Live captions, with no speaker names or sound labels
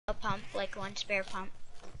pump, like one spare pump?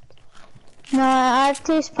 No, I have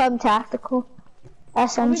to use pump tactical. I'll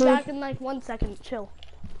be SMG. back in like 1 second. Chill.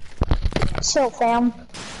 Chill, fam.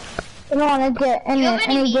 I don't want to get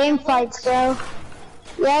any game fights, bro.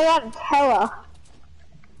 Yeah, I got hella.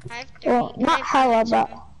 I have 30. Well, not hella, but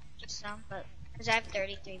just some, but because I have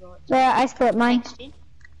 33 bullets. yeah, I split mine. Thanks, dude.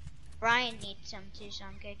 Brian needs some too, so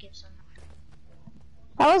I'm gonna give some.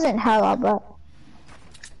 That wasn't hella, but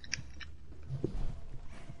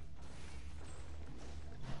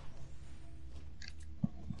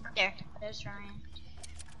There's Ryan.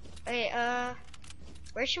 Wait,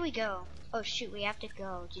 where should we go? Oh shoot, we have to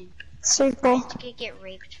go, dude. circle. Ryan's gonna get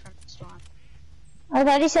raped from the storm. I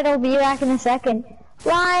thought he said I'll be back in a second.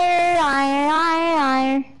 Liar, liar, liar,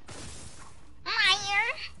 liar.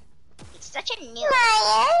 Liar! He's such a noob.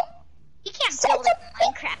 Liar. He can't Such build in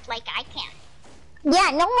Minecraft like I can.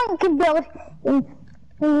 Yeah, no one can build in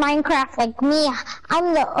Minecraft like me.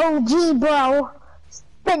 I'm the OG, bro.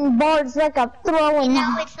 Spitting bars like I'm throwing. You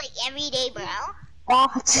know, it's like every day, bro.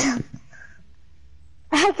 What?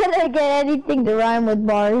 How can I get anything to rhyme with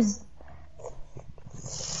bars?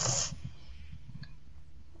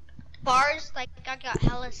 Bars, like I got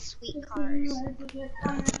hella sweet cars.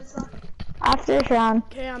 After this round.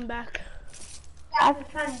 Okay, I'm back.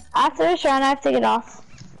 After this round, I have to get off.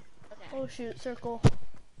 Okay. Oh shoot, circle.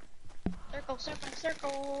 Circle, circle,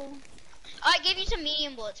 circle. Oh, I gave you some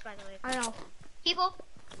medium bullets, by the way. I know. People,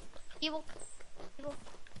 it's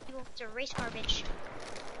a race car, bitch.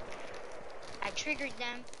 I triggered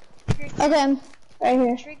them. Okay, right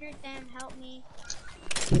here. Triggered them, help me.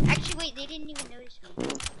 Actually, wait, they didn't even notice me.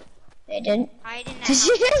 They didn't. I didn't. Did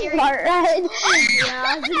you just fart ride?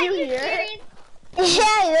 Yeah, did you hear it?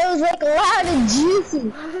 Yeah, it was like loud and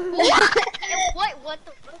juicy. What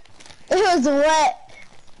the fuck? It was wet.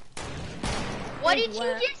 What It did was you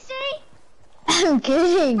wet. just say? I'm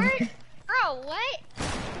kidding. Bro, what?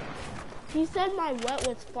 He said my wet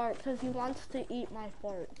was fart because he wants to eat my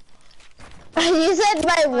fart. You said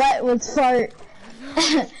my wet was fart.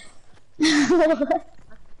 This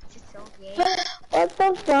is so gay. What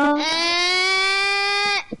the fuck?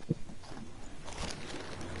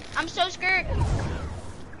 I'm so scared.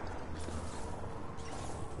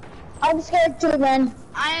 I'm scared too, man.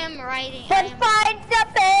 I am riding. Let's fight the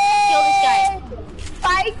Kill this pig!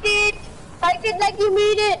 Fight it! Fight it like you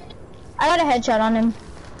mean it! I got a headshot on him.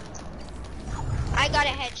 I got a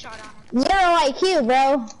headshot on him. 0 IQ,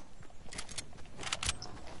 bro.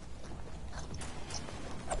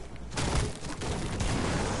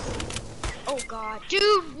 Oh god.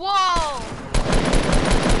 Dude, whoa!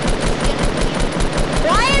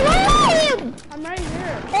 Ryan, where are you? I'm right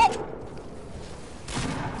here. Oh.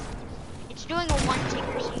 It's doing a one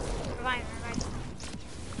ticker sheet. Revive.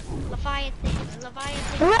 Leviathan.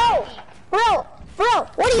 Bro,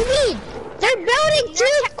 what do you mean? They're building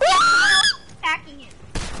too quick! Attacking him.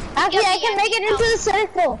 Actually, I can make it into the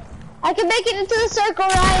circle. I can make it into the circle,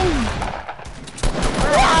 Ryan.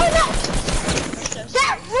 No!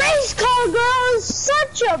 That race car girl is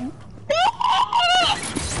such a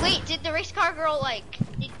bitch! Wait, did the race car girl, like,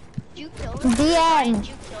 did you kill her? The end. Did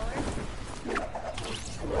you kill her?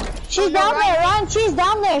 She's down there, Ryan. She's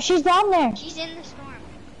down there. She's down there. She's in the storm.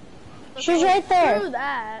 Look She's over. right there. Screw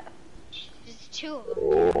that. There's two of them.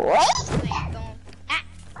 What? Wait, going. Ah.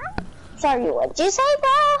 Sorry, what'd you say, bro?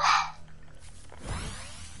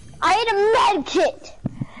 I ate a med kit.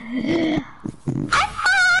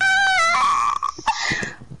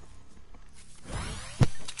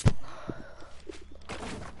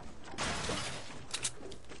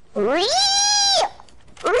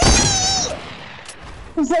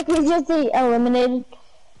 It's like we just eliminated.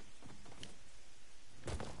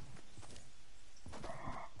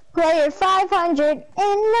 Player 500 in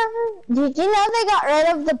the... Did you know they got rid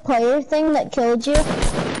of the player thing that killed you?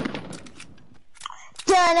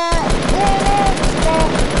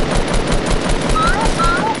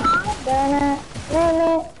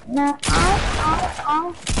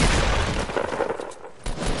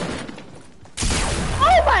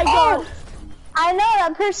 Oh my god! I know,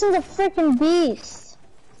 that person's a freaking beast.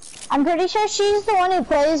 I'm pretty sure she's the one who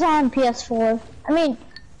plays on PS4. I mean,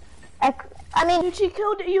 Dude, she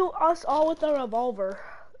killed us all with a revolver.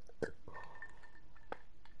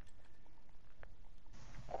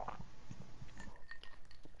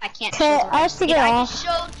 I can't okay, show I have to get off.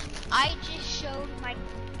 I just showed my...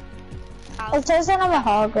 It says that I'm a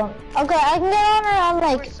hologram. Okay, I can get on around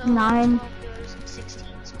like 9. 16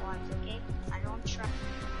 squads, okay? I don't try.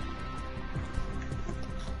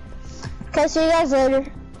 Okay, see you guys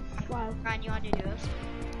later. Wow. Ryan, you want to do this?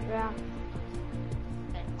 Yeah.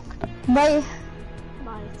 Bye.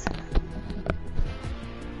 Bye.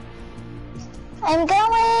 I'm going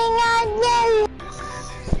on you.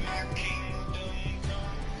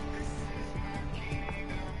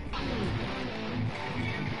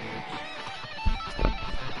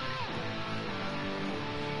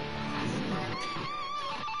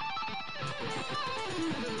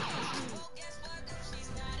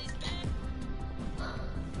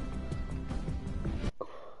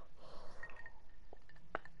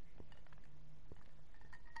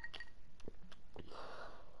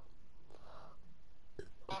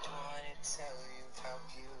 Tell you how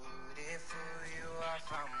beautiful you are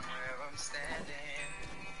from where I'm standing.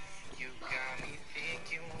 You got me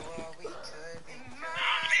thinking what we could become.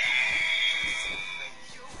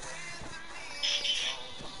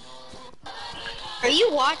 Are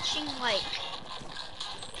you watching like?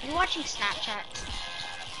 Are you watching Snapchat?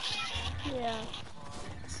 Yeah.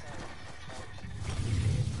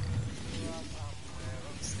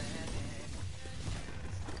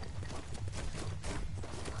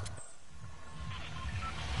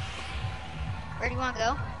 Where do you want to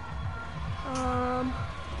go?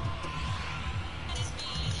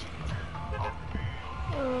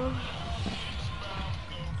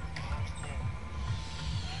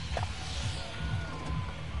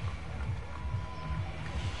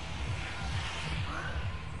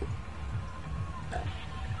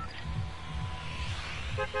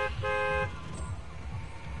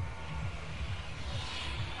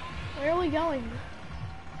 Where are we going?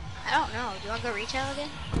 I don't know. Do you want to go retail again?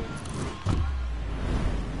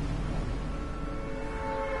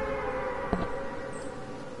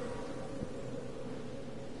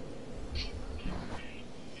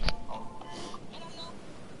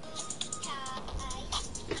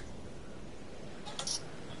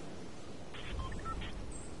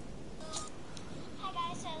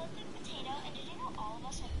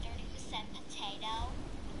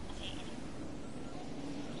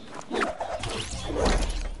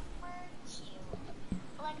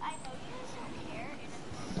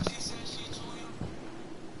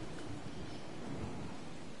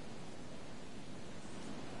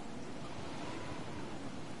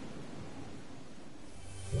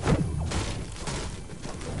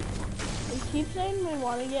 Keep saying we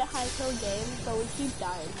want to get high kill games, but we keep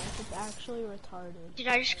dying. Like, it's actually retarded. Dude,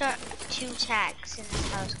 I just got 2 tags in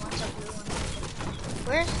this house. One's a blue one.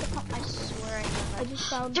 Where's the pump? I swear I got I just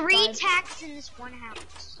found 3 5 tags in this one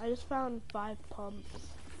house. I just found 5 pumps.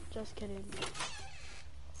 Just kidding.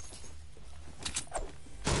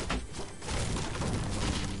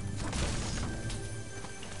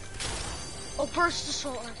 Oh, burst the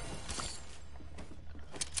sword.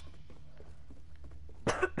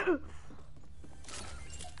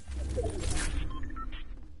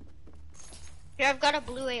 Here, I've got a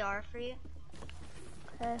blue AR for you.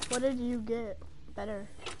 Hey, what did you get? Better.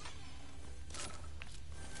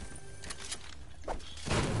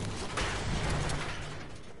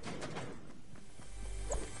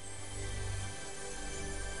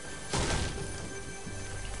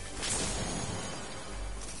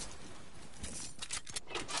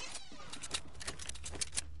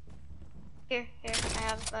 Here, I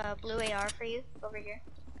have a blue AR for you over here.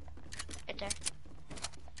 Right there.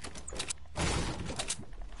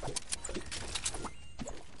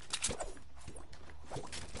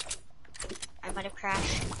 I might have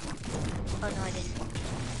crashed. Oh no, I didn't.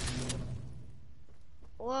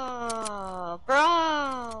 Whoa,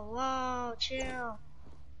 bro! Whoa, chill.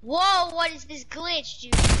 Whoa, what is this glitch,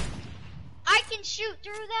 dude? I can shoot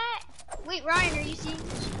through that? Wait, Ryan, are you seeing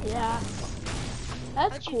this? Yeah.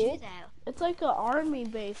 That's How'd cool. you do that? It's like an army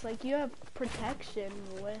base. Like, you have protection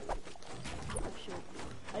with... Oh, shoot.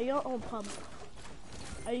 Are you on pump?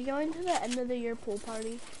 Are you going to the end of the year pool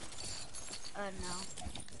party? No.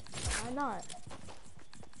 Why not?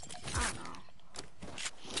 I don't know.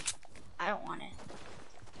 I don't want it.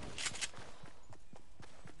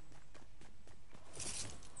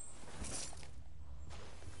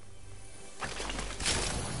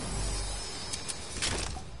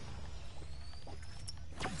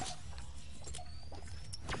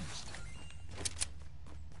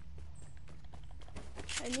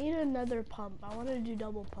 I need another pump. I want to do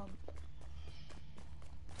double pump.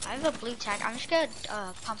 I have a blue tag. I'm just gonna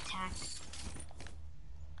pump tag.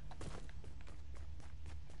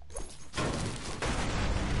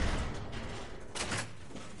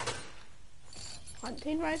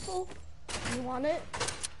 Hunting rifle? You want it?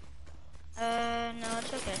 No,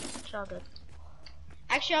 it's okay. It's all good.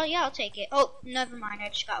 Actually, yeah, I'll take it. Oh, never mind. I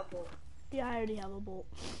just got a bolt. Yeah, I already have a bolt.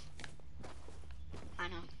 I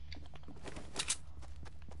know.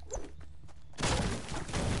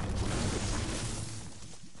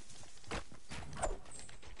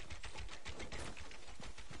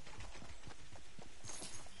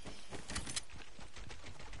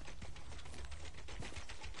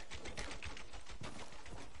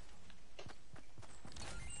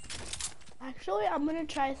 Actually, I'm gonna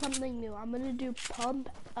try something new. I'm gonna do pump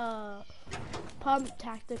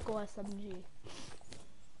tactical SMG.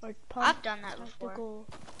 Or pump I've done that before. tactical.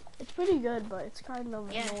 It's pretty good, but it's kind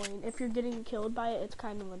of Yeah. annoying. If you're getting killed by it, it's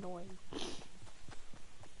kind of annoying.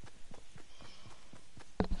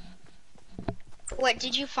 What,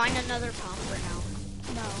 did you find another pump or no?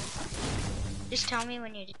 No. Just tell me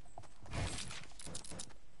when you do.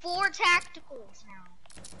 4 tacticals now.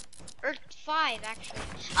 Or 5 actually.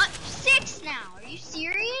 6 now. Are you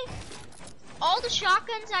serious? All the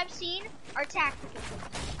shotguns I've seen are tactical.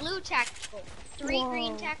 Blue tactical. 3 Whoa.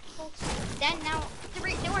 green tacticals. Then now there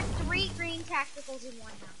were 3 green tacticals in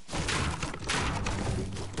one now.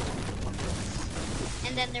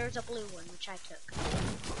 And then there was a blue one which I took.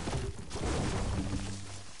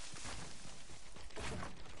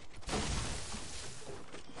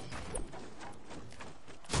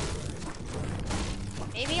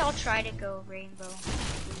 Maybe I'll try to go rainbow.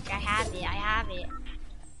 I have it.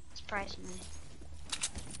 Surprise me.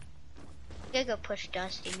 I'm gonna go push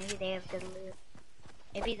Dusty. Maybe they have good loot.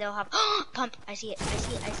 Maybe they'll have pump. I see it.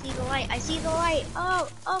 I see the light. Oh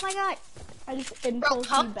my god. I just Bro, impulse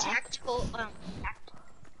you pump back. tactical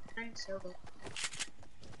gun so good.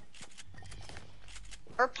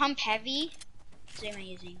 Or pump heavy. It's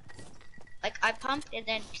amazing. Like I pump and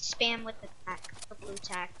then spam with the blue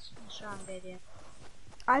tack. That's what I'm gonna do.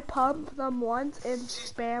 I pump them once and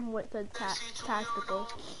spam with the tactical.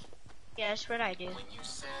 Yeah, that's what I do.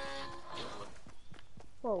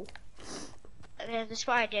 Whoa. That's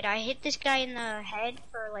what I did. I hit this guy in the head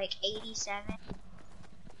for like 87.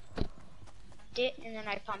 And then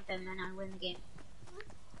I pump him and I win the game.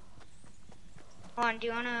 Hold on, do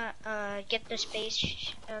you wanna get the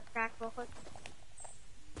space crack real quick?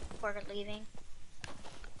 Before leaving?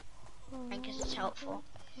 I guess it's helpful.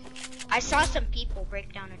 I saw some people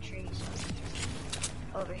break down a tree.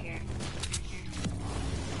 Over here.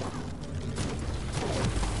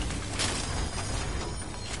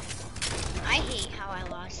 I hate how I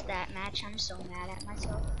lost that match. I'm so mad at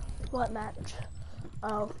myself. What match?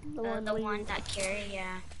 Oh, the one that carry,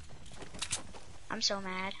 yeah. I'm so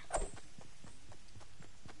mad.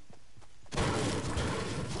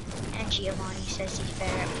 And Giovanni says he's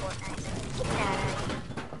better at Fortnite. Get that out of here.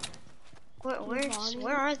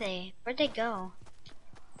 Where are they? Where'd they go?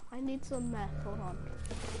 I need some meth. Hold on.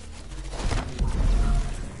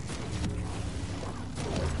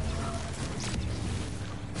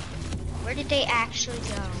 Where did they actually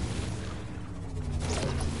go?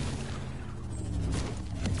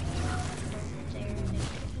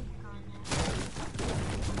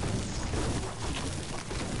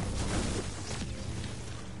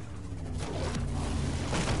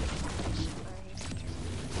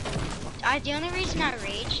 The only reason I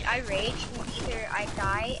rage when either I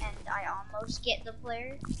die and I almost get the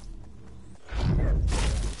player.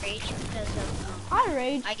 Rage because of I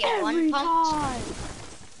rage I get every one pump. time.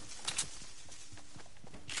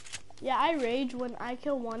 Yeah, I rage when I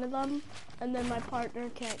kill one of them and then my partner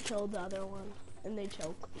can't kill the other one and they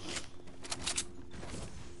choke.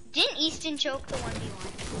 Didn't Easton choke the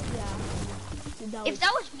 1v1? Yeah. If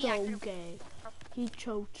that was me, I so could've- gay. He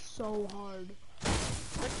choked so hard.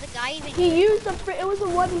 Was the guy even He used it was a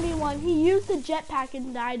 1v1. He used the jetpack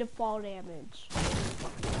and died of fall damage.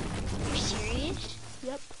 Are you serious?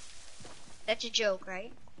 Yep. That's a joke,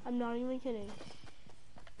 right? I'm not even kidding.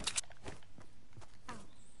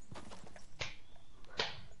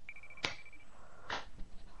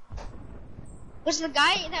 Was the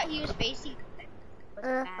guy that he was facing was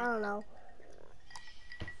I bad? don't know.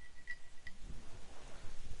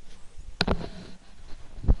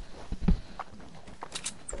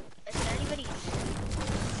 Is there anybody?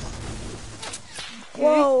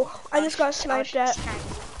 Whoa, I just got sniped at.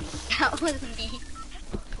 That was me.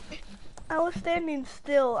 I was standing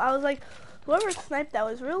still. I was like, whoever sniped that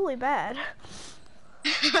was really bad.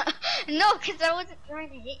 No, because I wasn't trying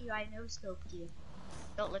to hit you. I no-scoped you.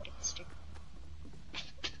 Don't look at the stream.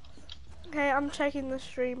 Okay, I'm checking the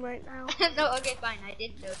stream right now. No, okay, fine. I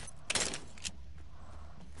didn't notice.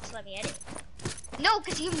 Just let me edit. No,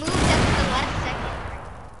 because you moved at the last second.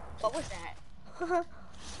 What was that?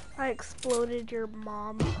 I exploded your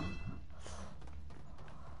mom.